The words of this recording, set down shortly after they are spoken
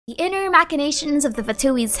The inner machinations of the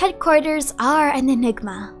Fatui's headquarters are an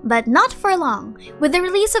enigma, but not for long. With the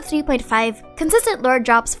release of 3.5, consistent lore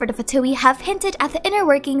drops for the Fatui have hinted at the inner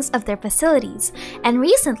workings of their facilities, and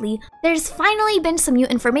recently, there's finally been some new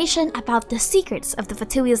information about the secrets of the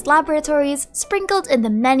Fatui's laboratories sprinkled in the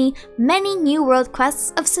many new world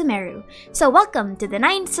quests of Sumeru. So welcome to the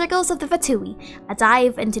 9 Circles of the Fatui, a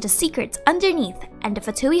dive into the secrets underneath and the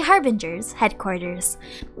Fatui Harbinger's headquarters.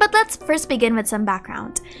 But let's first begin with some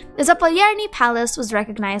background. The Zapolyarny Palace was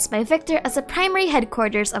recognized by Victor as the primary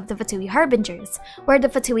headquarters of the Fatui Harbingers, where the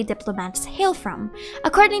Fatui diplomats hail from.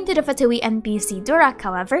 According to the Fatui NPC Durak,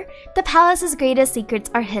 however, the palace's greatest secrets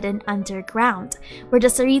are hidden underground, where the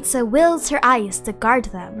Tsaritsa wills her eyes to guard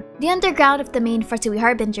them. The underground of the main Fatui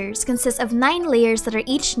Harbingers consists of 9 layers that are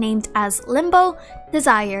each named as Limbo,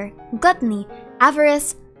 Desire, Gluttony,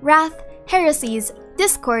 Avarice, Wrath, Heresies,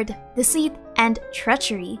 Discord, Deceit, and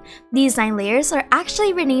Treachery. These 9 layers are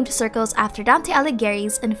actually renamed circles after Dante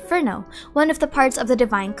Alighieri's Inferno, one of the parts of the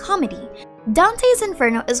Divine Comedy. Dante's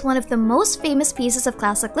Inferno is one of the most famous pieces of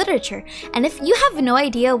classic literature, and if you have no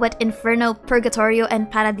idea what Inferno, Purgatorio, and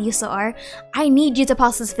Paradiso are, I need you to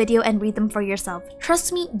pause this video and read them for yourself.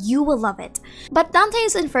 Trust me, you will love it. But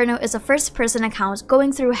Dante's Inferno is a first-person account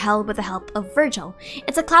going through hell with the help of Virgil.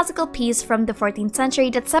 It's a classical piece from the 14th century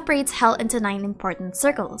that separates hell into 9 important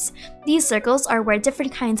circles. These circles are where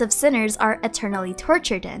different kinds of sinners are eternally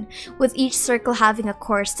tortured in, with each circle having a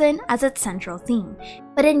core sin as its central theme.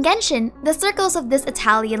 But in Genshin, the circles of this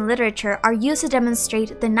Italian literature are used to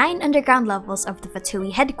demonstrate the 9 underground levels of the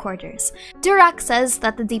Fatui headquarters. Durak says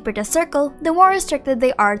that the deeper the circle, the more restricted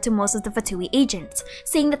they are to most of the Fatui agents,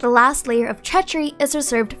 saying that the last layer of treachery is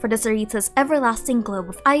reserved for the Tsaritsa's everlasting globe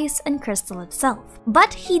of ice and crystal itself.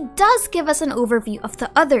 But he does give us an overview of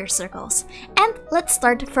the other circles, and let's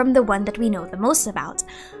start from the one that we know the most about.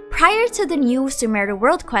 Prior to the new Sumeru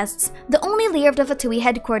world quests, the only layer of the Fatui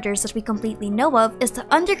headquarters that we completely know of is the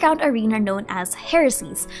underground arena known as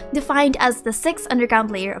Heresies, defined as the 6th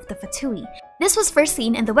underground layer of the Fatui. This was first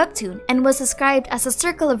seen in the webtoon and was described as a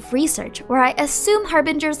circle of research where I assume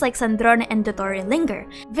harbingers like Sandrone and Dottore linger.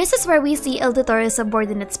 This is where we see Il Dottore's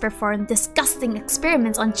subordinates perform disgusting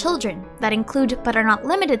experiments on children that include, but are not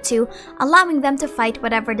limited to, allowing them to fight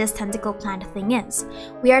whatever this tentacle plant thing is.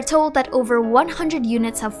 We are told that over 100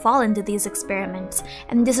 units have fallen to these experiments,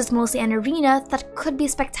 and this is mostly an arena that could be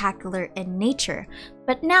spectacular in nature.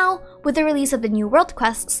 But now, with the release of the new world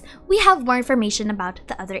quests, we have more information about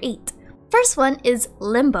the other 8. First one is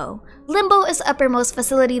Limbo. Limbo is the uppermost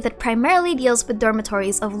facility that primarily deals with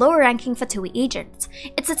dormitories of lower-ranking Fatui agents.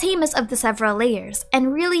 It's the tamest of the several layers,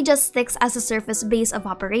 and really just sticks as a surface base of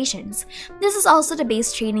operations. This is also the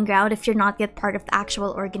base training ground if you're not yet part of the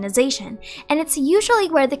actual organization, and it's usually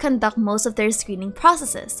where they conduct most of their screening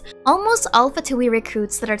processes. Almost all Fatui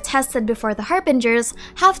recruits that are tested before the Harbingers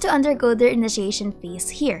have to undergo their initiation phase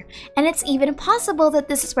here, and it's even possible that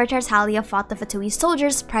this is where Tartaglia fought the Fatui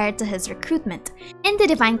soldiers prior to his recruitment. In the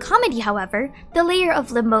Divine Comedy, however, the layer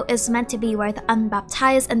of Limbo is meant to be where the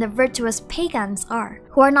unbaptized and the virtuous pagans are,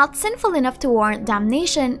 who are not sinful enough to warrant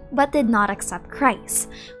damnation but did not accept Christ,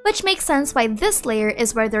 which makes sense why this layer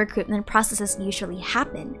is where the recruitment processes usually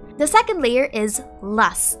happen. The second layer is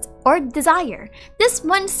Lust, or Desire. This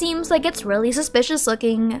one seems like it's really suspicious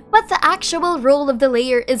looking, but the actual role of the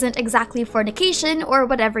layer isn't exactly fornication or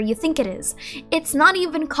whatever you think it is. It's not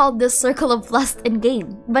even called the Circle of Lust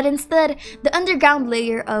in-game, but instead the underground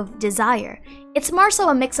layer of Desire. It's more so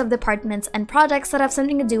a mix of departments and projects that have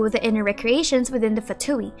something to do with the inner recreations within the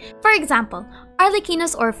Fatui. For example,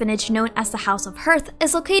 Arlecchino's orphanage, known as the House of Hearth,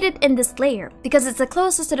 is located in this layer because it's the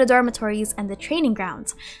closest to the dormitories and the training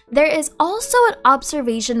grounds. There is also an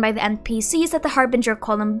observation by the NPCs that the Harbinger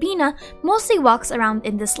Columbina mostly walks around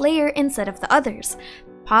in this layer instead of the others.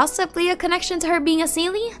 Possibly a connection to her being a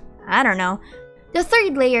Seelie? I don't know. The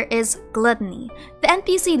third layer is Gluttony. The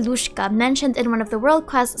NPC Lushka mentioned in one of the world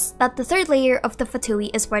quests that the third layer of the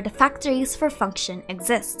Fatui is where the factories for function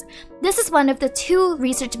exist. This is one of the 2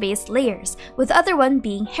 research-based layers, with the other one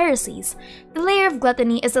being Heresies. The layer of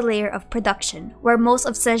Gluttony is a layer of production, where most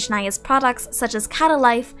of Snezhnaya's products such as cattle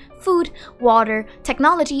life, food, water,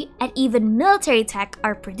 technology, and even military tech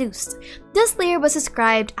are produced. This layer was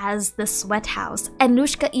described as the Sweat House, and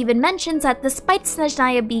Lushka even mentions that despite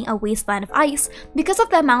Snezhnaya being a wasteland of ice, because of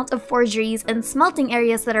the amount of forgeries and smelting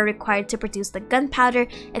areas that are required to produce the gunpowder,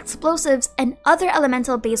 explosives, and other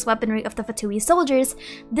elemental-based weaponry of the Fatui soldiers,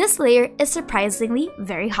 this layer is surprisingly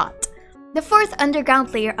very hot. The fourth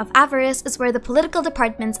underground layer of Avarice is where the political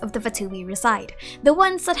departments of the Fatui reside, the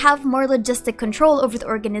ones that have more logistic control over the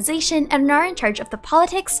organization and are in charge of the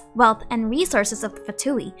politics, wealth, and resources of the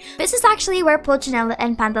Fatui. This is actually where Pulcinella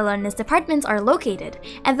and Pantalones departments are located,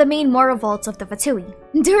 and the main moral vaults of the Fatui.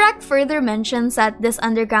 Durack further mentions that this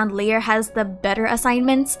underground layer has the better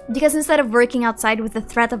assignments, because instead of working outside with the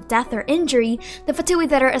threat of death or injury, the Fatui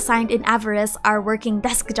that are assigned in Avarice are working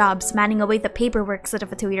desk jobs manning away the paperwork that the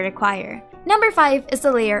Fatui require. Number 5 is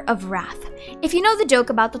the layer of Wrath. If you know the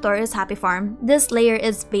joke about Totoro's Happy Farm, this layer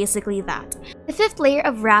is basically that. The fifth layer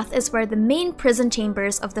of Wrath is where the main prison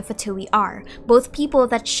chambers of the Fatui are, both people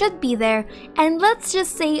that should be there and let's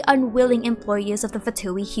just say unwilling employees of the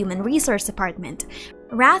Fatui Human Resource Department.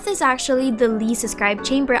 Wrath is actually the least described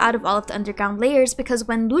chamber out of all of the underground layers because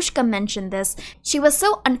when Lushka mentioned this, she was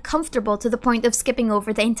so uncomfortable to the point of skipping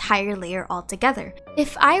over the entire layer altogether.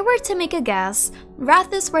 If I were to make a guess,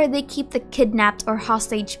 Wrath is where they keep the kidnapped or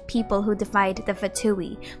hostage people who defied the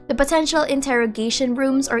Fatui, the potential interrogation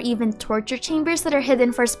rooms or even torture chambers that are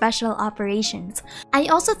hidden for special operations. I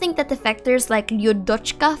also think that defectors like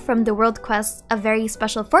Lyudochka from the world quest A Very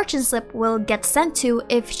Special Fortune Slip will get sent to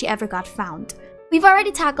if she ever got found. We've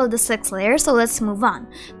already tackled the 6th layer, so let's move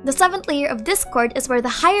on. The 7th layer of Discord is where the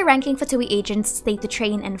higher-ranking Fatui agents stay to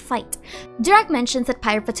train and fight. Durack mentions that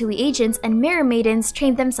Pyre Fatui agents and Mirror Maidens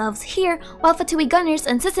train themselves here, while Fatui gunners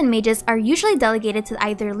and Citizen mages are usually delegated to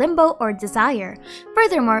either Limbo or Desire.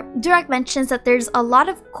 Furthermore, Durack mentions that there's a lot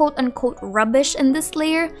of quote-unquote rubbish in this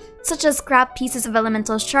layer, such as scrap pieces of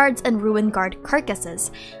elemental shards and ruined guard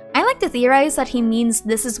carcasses. I like to theorize that he means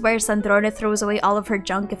this is where Sandrone throws away all of her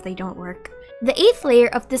junk if they don't work. The 8th layer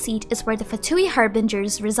of Deceit is where the Fatui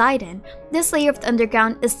Harbingers reside in. This layer of the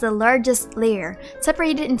underground is the largest layer,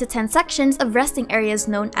 separated into 10 sections of resting areas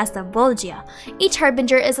known as the Volgia. Each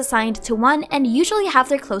Harbinger is assigned to one and usually have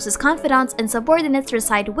their closest confidants and subordinates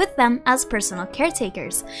reside with them as personal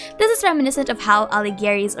caretakers. This is reminiscent of how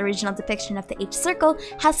Alighieri's original depiction of the H Circle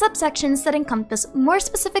has subsections that encompass more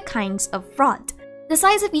specific kinds of fraud. The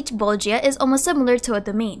size of each Bolgia is almost similar to a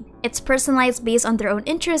domain. It's personalized based on their own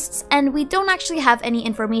interests, and we don't actually have any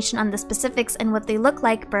information on the specifics and what they look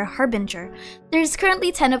like per Harbinger. There's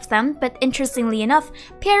currently 10 of them, but interestingly enough,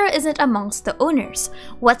 Piero isn't amongst the owners.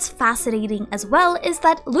 What's fascinating as well is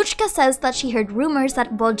that Luchka says that she heard rumors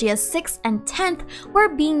that Bolgia's 6th and 10th were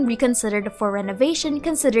being reconsidered for renovation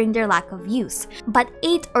considering their lack of use. But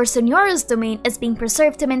 8 or Seniora's domain is being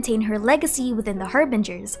preserved to maintain her legacy within the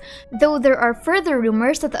Harbingers, though there are further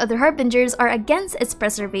rumors that the other Harbingers are against its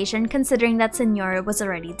preservation considering that Senora was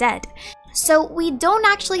already dead. So we don't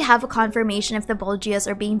actually have a confirmation if the Bolgias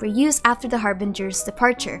are being reused after the Harbinger's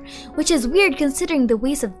departure, which is weird considering the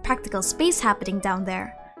waste of practical space happening down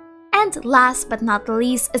there. And last but not the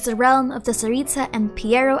least is the realm of the Tsaritsa and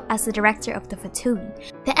Piero as the director of the Fatui.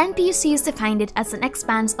 The NPCs defined it as an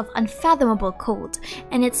expanse of unfathomable cold,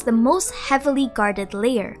 and it's the most heavily guarded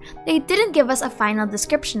layer. They didn't give us a final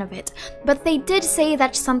description of it, but they did say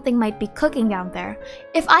that something might be cooking down there.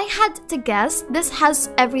 If I had to guess, this has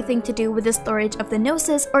everything to do with the storage of the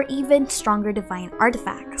Gnosis or even stronger divine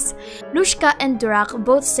artifacts. Lushka and Durack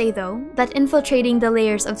both say though, that infiltrating the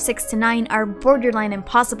layers of 6 to 9 are borderline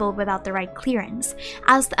impossible without the right clearance,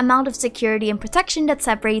 as the amount of security and protection that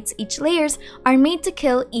separates each layers are made to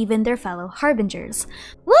kill even their fellow Harbingers.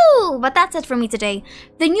 Woo! But that's it for me today.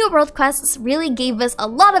 The new world quests really gave us a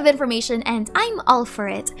lot of information and I'm all for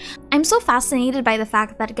it. I'm so fascinated by the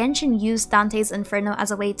fact that Genshin used Dante's Inferno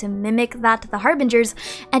as a way to mimic that the Harbingers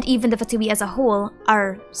and even the Fatui as a whole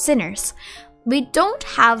are sinners. We don't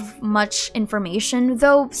have much information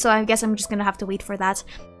though, so I guess I'm just gonna have to wait for that.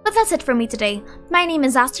 But that's it for me today. My name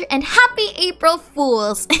is Aster and happy April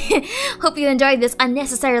Fools! Hope you enjoyed this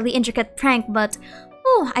unnecessarily intricate prank, but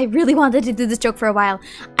I really wanted to do this joke for a while.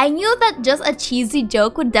 I knew that just a cheesy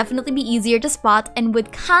joke would definitely be easier to spot and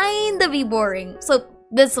would kinda be boring. So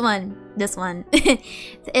this one. The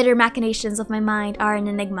inner machinations of my mind are an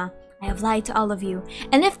enigma. I have lied to all of you.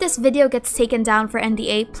 And if this video gets taken down for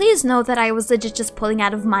NDA, please know that I was legit just pulling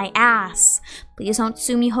out of my ass. Please don't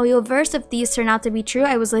sue me Hoyoverse if these turn out to be true.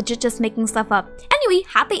 I was legit just making stuff up. Anyway,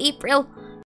 happy April!